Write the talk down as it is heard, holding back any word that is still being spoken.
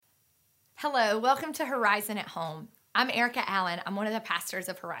Hello, welcome to Horizon at Home. I'm Erica Allen. I'm one of the pastors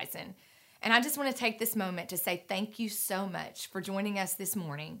of Horizon. And I just want to take this moment to say thank you so much for joining us this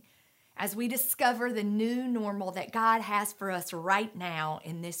morning as we discover the new normal that God has for us right now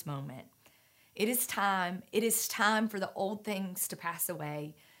in this moment. It is time for the old things to pass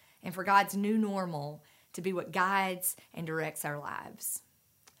away and for God's new normal to be what guides and directs our lives.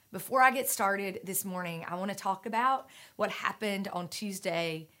 Before I get started this morning, I want to talk about what happened on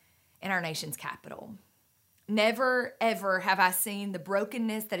Tuesday in our nation's capital. Never, ever have I seen the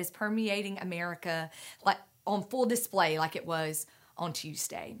brokenness that is permeating America like on full display like it was on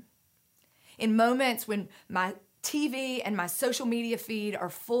Tuesday. In moments when my TV and my social media feed are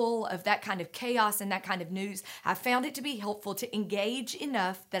full of that kind of chaos and that kind of news, I found it to be helpful to engage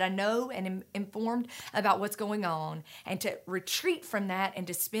enough that I know and am informed about what's going on, and to retreat from that and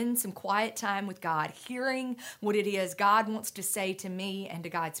to spend some quiet time with God, hearing what it is God wants to say to me and to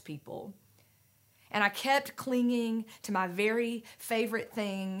God's people. And I kept clinging to my very favorite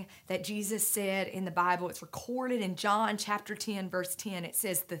thing that Jesus said in the Bible. It's recorded in John chapter 10, verse 10. It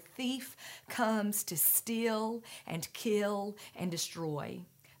says, "The thief comes to steal and kill and destroy.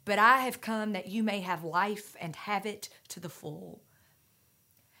 But I have come that you may have life and have it to the full."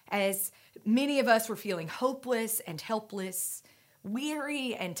 As many of us were feeling hopeless and helpless,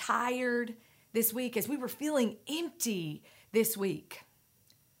 weary and tired this week, as we were feeling empty this week,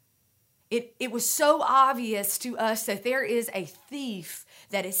 It was so obvious to us that there is a thief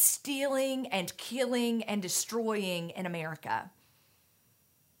that is stealing and killing and destroying in America.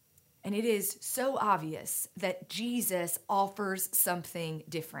 And it is so obvious that Jesus offers something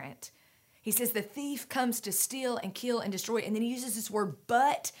different. He says the thief comes to steal and kill and destroy, and then he uses this word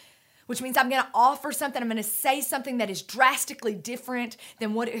 "but," which means I'm going to offer something. I'm going to say something that is drastically different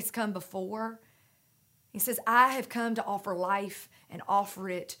than what has come before. He says, "I have come to offer life and offer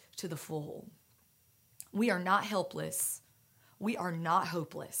it to the full." We are not helpless. We are not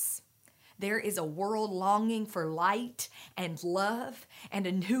hopeless. There is a world longing for light and love and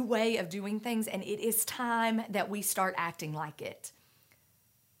a new way of doing things, and it is time that we start acting like it.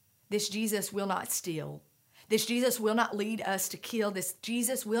 This Jesus will not steal. This Jesus will not lead us to kill. This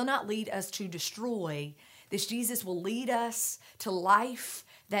Jesus will not lead us to destroy. This Jesus will lead us to life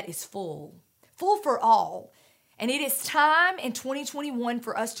that is full for all. And it is time in 2021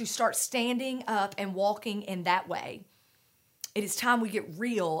 for us to start standing up and walking in that way. It is time we get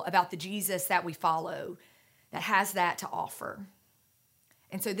real about the Jesus that we follow that has that to offer.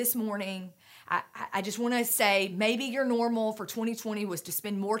 And so this morning, I just want to say, maybe your normal for 2020 was to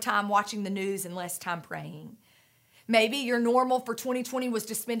spend more time watching the news and less time praying. Maybe your normal for 2020 was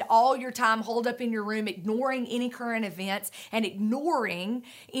to spend all your time holed up in your room, ignoring any current events and ignoring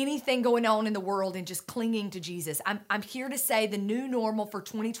anything going on in the world and just clinging to Jesus. I'm here to say the new normal for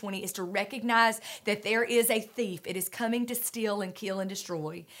 2020 is to recognize that there is a thief. It is coming to steal and kill and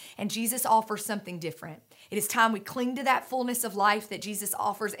destroy. And Jesus offers something different. It is time we cling to that fullness of life that Jesus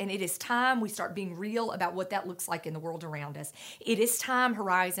offers, and it is time we start being real about what that looks like in the world around us. It is time,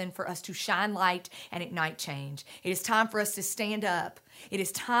 Horizon, for us to shine light and ignite change. It is time for us to stand up. It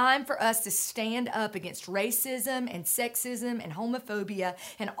is time for us to stand up against racism and sexism and homophobia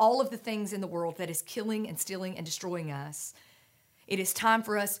and all of the things in the world that is killing and stealing and destroying us. It is time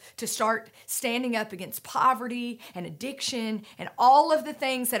for us to start standing up against poverty and addiction and all of the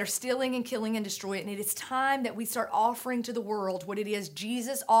things that are stealing and killing and destroying. And it is time that we start offering to the world what it is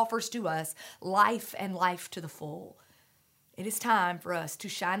Jesus offers to us, life and life to the full. It is time for us to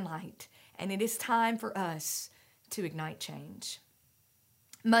shine light, and it is time for us to ignite change.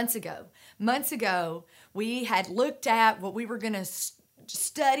 Months ago, we had looked at what we were going to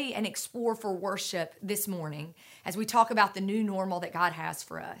study and explore for worship this morning as we talk about the new normal that God has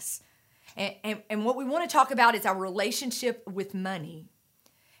for us. And what we want to talk about is our relationship with money.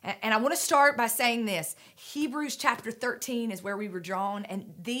 And I want to start by saying this. Hebrews chapter 13 is where we were drawn,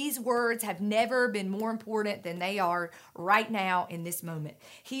 and these words have never been more important than they are right now in this moment.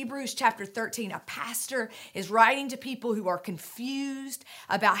 Hebrews chapter 13, a pastor is writing to people who are confused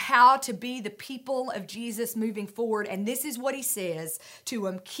about how to be the people of Jesus moving forward, and this is what he says to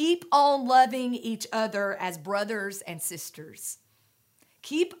them: keep on loving each other as brothers and sisters.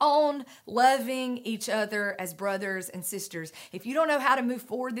 Keep on loving each other as brothers and sisters. If you don't know how to move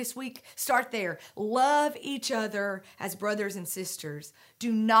forward this week, start there. Love each other as brothers and sisters.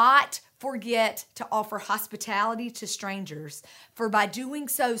 Do not forget to offer hospitality to strangers, for by doing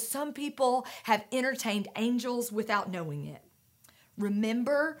so, some people have entertained angels without knowing it.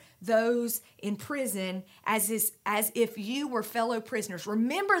 Remember those in prison as if you were fellow prisoners.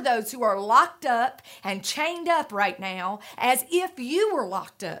 Remember those who are locked up and chained up right now as if you were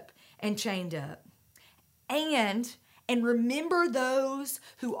locked up and chained up. And remember those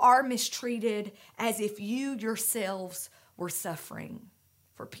who are mistreated as if you yourselves were suffering.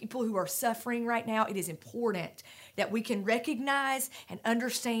 For people who are suffering right now, it is important that we can recognize and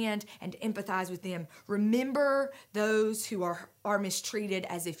understand and empathize with them. Remember those who are mistreated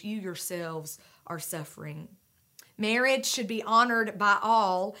as if you yourselves are suffering. Marriage should be honored by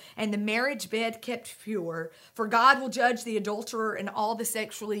all, and the marriage bed kept pure, for God will judge the adulterer and all the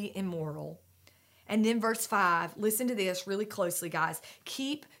sexually immoral. And then verse 5, listen to this really closely, guys.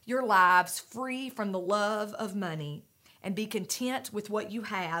 Keep your lives free from the love of money and be content with what you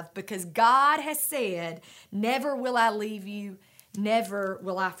have, because God has said, never will I leave you, never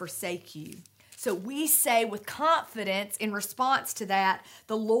will I forsake you. So we say with confidence in response to that,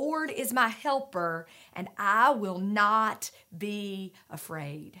 the Lord is my helper and I will not be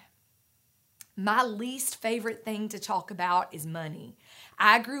afraid. My least favorite thing to talk about is money.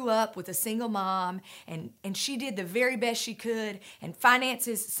 I grew up with a single mom, and she did the very best she could, and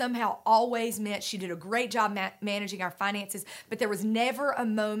finances somehow always meant she did a great job managing our finances, but there was never a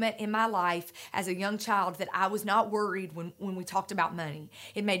moment in my life as a young child that I was not worried when we talked about money.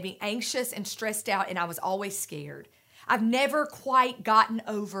 It made me anxious and stressed out, and I was always scared. I've never quite gotten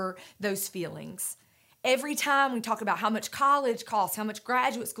over those feelings. Every time we talk about how much college costs, how much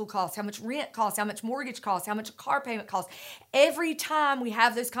graduate school costs, how much rent costs, how much mortgage costs, how much a car payment costs, every time we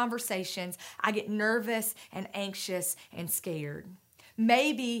have those conversations, I get nervous and anxious and scared.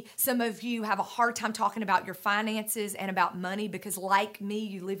 Maybe some of you have a hard time talking about your finances and about money because, like me,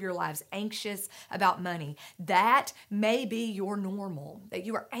 you live your lives anxious about money. That may be your normal, that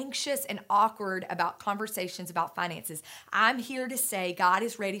you are anxious and awkward about conversations about finances. I'm here to say God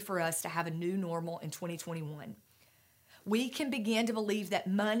is ready for us to have a new normal in 2021. We can begin to believe that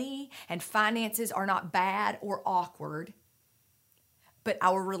money and finances are not bad or awkward, but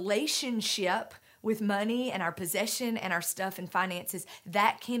our relationship with money and our possession and our stuff and finances,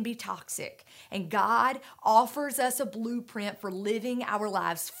 that can be toxic. And God offers us a blueprint for living our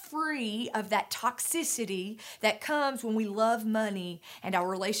lives free of that toxicity that comes when we love money and our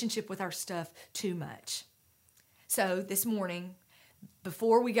relationship with our stuff too much. So this morning,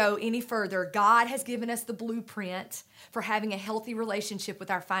 before we go any further, God has given us the blueprint for having a healthy relationship with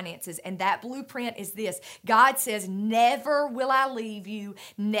our finances. And that blueprint is this. God says, never will I leave you,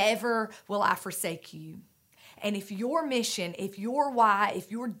 never will I forsake you. And if your mission, if your why,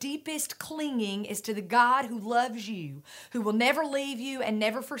 if your deepest clinging is to the God who loves you, who will never leave you and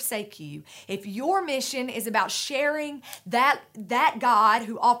never forsake you, if your mission is about sharing that God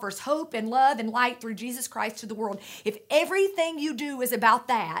who offers hope and love and light through Jesus Christ to the world, if everything you do is about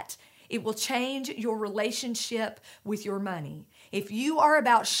that, it will change your relationship with your money. If you are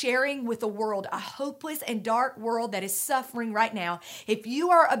about sharing with the world, a hopeless and dark world that is suffering right now, if you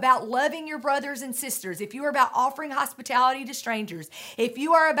are about loving your brothers and sisters, if you are about offering hospitality to strangers, if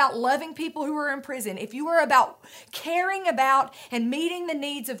you are about loving people who are in prison, if you are about caring about and meeting the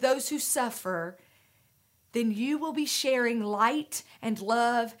needs of those who suffer, then you will be sharing light and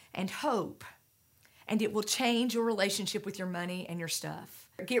love and hope, and it will change your relationship with your money and your stuff.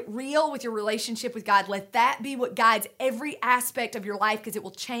 Get real with your relationship with God. Let that be what guides every aspect of your life, because it will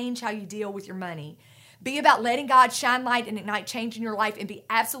change how you deal with your money. Be about letting God shine light and ignite change in your life, and be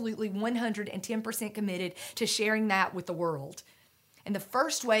absolutely 110% committed to sharing that with the world. And the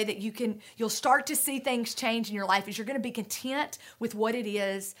first way that you'll start to see things change in your life is you're going to be content with what it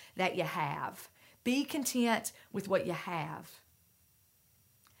is that you have. Be content with what you have.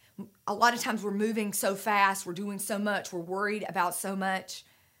 A lot of times we're moving so fast, we're doing so much, we're worried about so much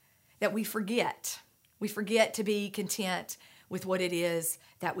that we forget. We forget to be content with what it is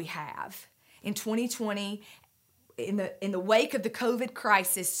that we have. In 2020, in the wake of the COVID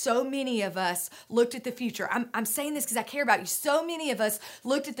crisis, so many of us looked at the future. I'm saying this because I care about you. So many of us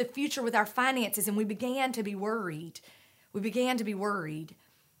looked at the future with our finances, and we began to be worried.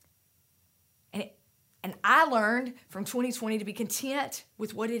 And I learned from 2020 to be content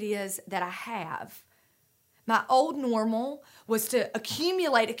with what it is that I have. My old normal was to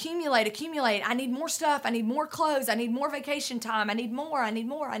accumulate. I need more stuff. I need more clothes. I need more vacation time. I need more. And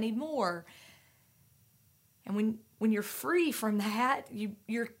when you're free from that,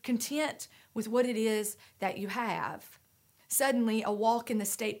 you're content with what it is that you have. Suddenly, a walk in the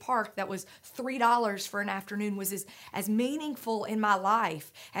state park that was $3 for an afternoon was as meaningful in my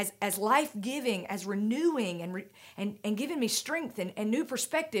life, as life-giving, as renewing, and giving me strength and new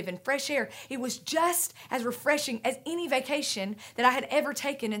perspective and fresh air. It was just as refreshing as any vacation that I had ever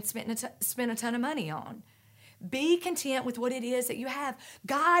taken and spent a ton of money on. Be content with what it is that you have.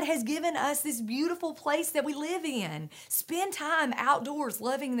 God has given us this beautiful place that we live in. Spend time outdoors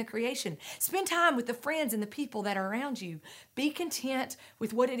loving the creation. Spend time with the friends and the people that are around you. Be content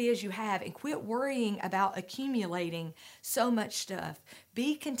with what it is you have and quit worrying about accumulating so much stuff.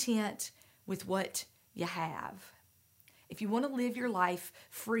 Be content with what you have. If you want to live your life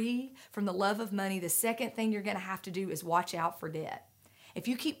free from the love of money, the second thing you're going to have to do is watch out for debt. If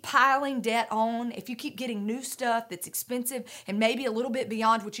you keep piling debt on, if you keep getting new stuff that's expensive and maybe a little bit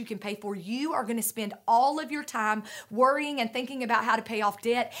beyond what you can pay for, you are going to spend all of your time worrying and thinking about how to pay off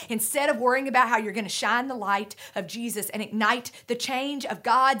debt instead of worrying about how you're going to shine the light of Jesus and ignite the change of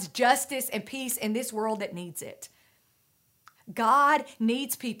God's justice and peace in this world that needs it. God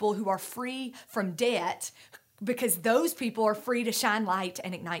needs people who are free from debt because those people are free to shine light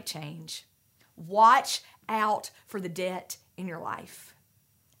and ignite change. Watch out for the debt in your life.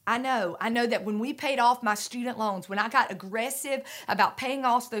 I know that when we paid off my student loans, when I got aggressive about paying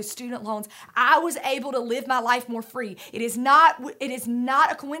off those student loans, I was able to live my life more free. It is not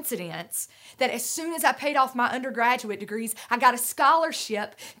a coincidence that as soon as I paid off my undergraduate degrees, I got a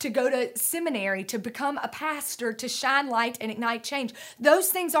scholarship to go to seminary, to become a pastor, to shine light and ignite change. Those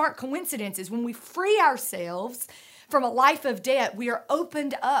things aren't coincidences. When we free ourselves from a life of debt, we are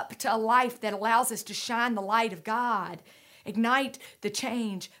opened up to a life that allows us to shine the light of God. Ignite the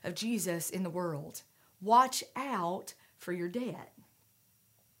change of Jesus in the world. Watch out for your debt.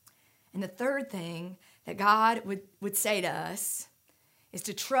 And the third thing that God would say to us is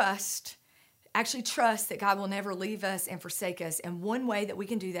to trust that God will never leave us and forsake us. And one way that we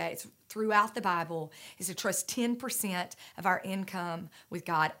can do that is throughout the Bible is to trust 10% of our income with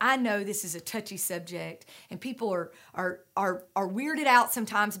God. I know this is a touchy subject and people are weirded out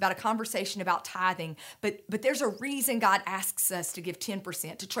sometimes about a conversation about tithing, but there's a reason God asks us to give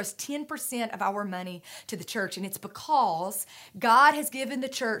 10%, to trust 10% of our money to the church. And it's because God has given the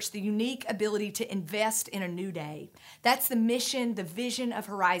church the unique ability to invest in a new day. That's the mission, the vision of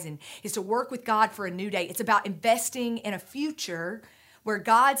Horizon, is to work with God for a new day. It's about investing in a future where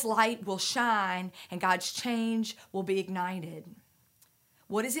God's light will shine and God's change will be ignited.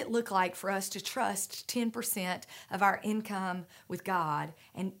 What does it look like for us to trust 10% of our income with God?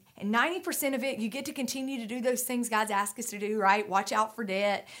 And 90% of it, you get to continue to do those things God's asked us to do, right? Watch out for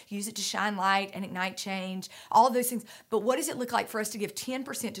debt, use it to shine light and ignite change, all of those things. But what does it look like for us to give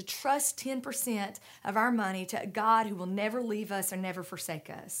 10%, to trust 10% of our money to a God who will never leave us or never forsake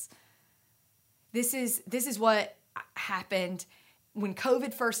us? This is what happened when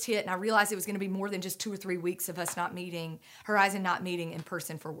COVID first hit, and I realized it was going to be more than just 2 or 3 weeks of us not meeting, Horizon not meeting in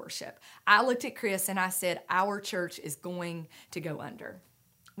person for worship. I looked at Chris and I said, our church is going to go under.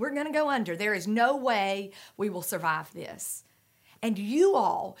 We're going to go under. There is no way we will survive this. And you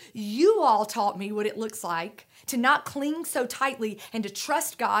all taught me what it looks like to not cling so tightly and to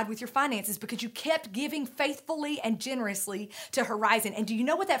trust God with your finances because you kept giving faithfully and generously to Horizon. And do you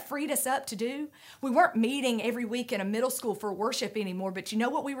know what that freed us up to do? We weren't meeting every week in a middle school for worship anymore, but you know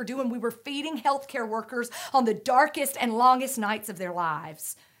what we were doing? We were feeding healthcare workers on the darkest and longest nights of their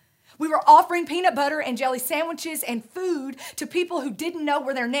lives. We were offering peanut butter and jelly sandwiches and food to people who didn't know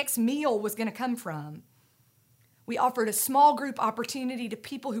where their next meal was going to come from. We offered a small group opportunity to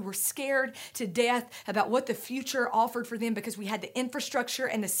people who were scared to death about what the future offered for them because we had the infrastructure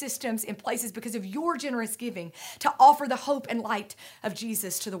and the systems in places because of your generous giving to offer the hope and light of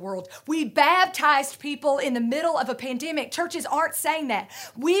Jesus to the world. We baptized people in the middle of a pandemic. Churches aren't saying that.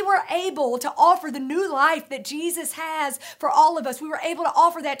 We were able to offer the new life that Jesus has for all of us. We were able to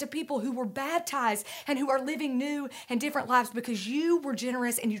offer that to people who were baptized and who are living new and different lives because you were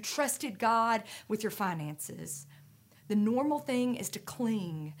generous and you trusted God with your finances. The normal thing is to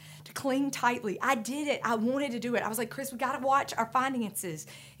cling tightly. I did it. I wanted to do it. I was like, Chris, we got to watch our finances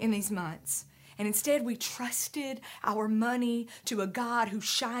in these months. And instead, we trusted our money to a God who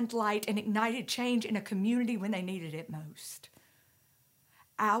shined light and ignited change in a community when they needed it most.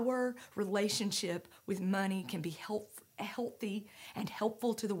 Our relationship with money can be healthy and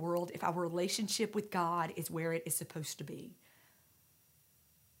helpful to the world if our relationship with God is where it is supposed to be.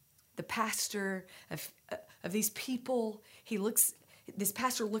 The pastor of these people, this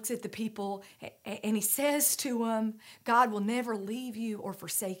pastor looks at the people and he says to them, God will never leave you or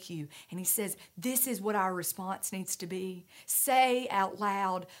forsake you. And he says, this is what our response needs to be. Say out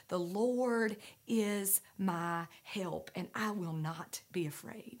loud, the Lord is my help and I will not be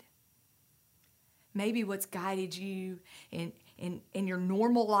afraid. Maybe what's guided you in your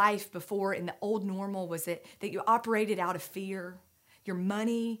normal life before, in the old normal, was that you operated out of fear. Your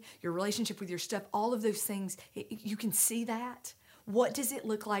money, your relationship with your stuff, all of those things, you can see that. What does it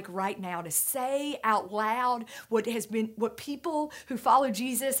look like right now to say out loud what people who follow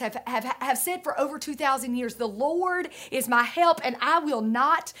Jesus have said for over 2,000 years? The Lord is my help and I will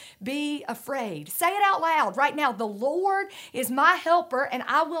not be afraid. Say it out loud right now. The Lord is my helper and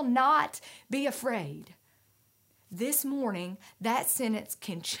I will not be afraid. This morning, that sentence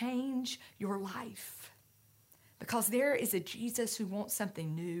can change your life because there is a Jesus who wants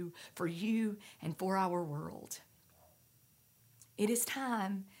something new for you and for our world. It is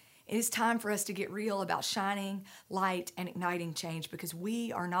time for us to get real about shining light and igniting change because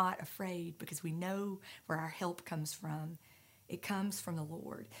we are not afraid because we know where our help comes from. It comes from the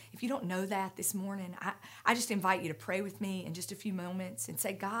Lord. If you don't know that this morning, I just invite you to pray with me in just a few moments and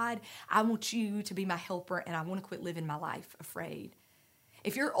say, God, I want you to be my helper and I want to quit living my life afraid.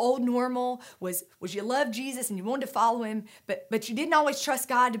 If your old normal was you loved Jesus and you wanted to follow him, but you didn't always trust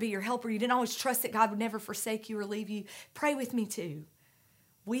God to be your helper, you didn't always trust that God would never forsake you or leave you, pray with me too.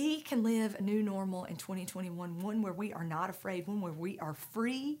 We can live a new normal in 2021, one where we are not afraid, one where we are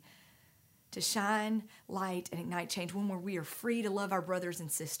free to shine light and ignite change, one where we are free to love our brothers and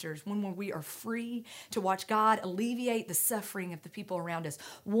sisters, one where we are free to watch God alleviate the suffering of the people around us,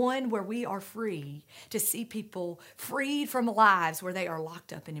 one where we are free to see people freed from lives where they are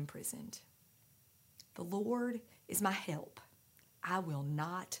locked up and imprisoned. The Lord is my help. I will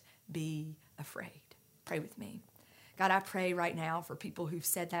not be afraid. Pray with me. God, I pray right now for people who've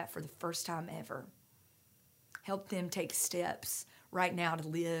said that for the first time ever. Help them take steps right now to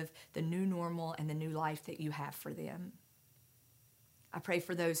live the new normal and the new life that you have for them. I pray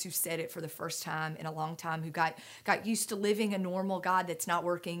for those who said it for the first time in a long time, who got used to living a normal God that's not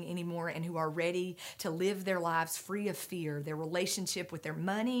working anymore and who are ready to live their lives free of fear, their relationship with their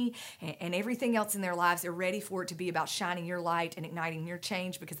money and everything else in their lives. They're ready for it to be about shining your light and igniting your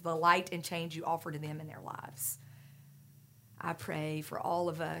change because of the light and change you offer to them in their lives. I pray for all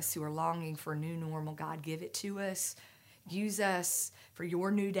of us who are longing for a new normal. God, give it to us. Use us for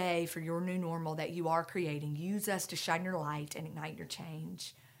your new day, for your new normal that you are creating. Use us to shine your light and ignite your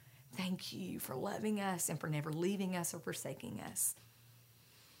change. Thank you for loving us and for never leaving us or forsaking us.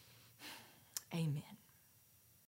 Amen.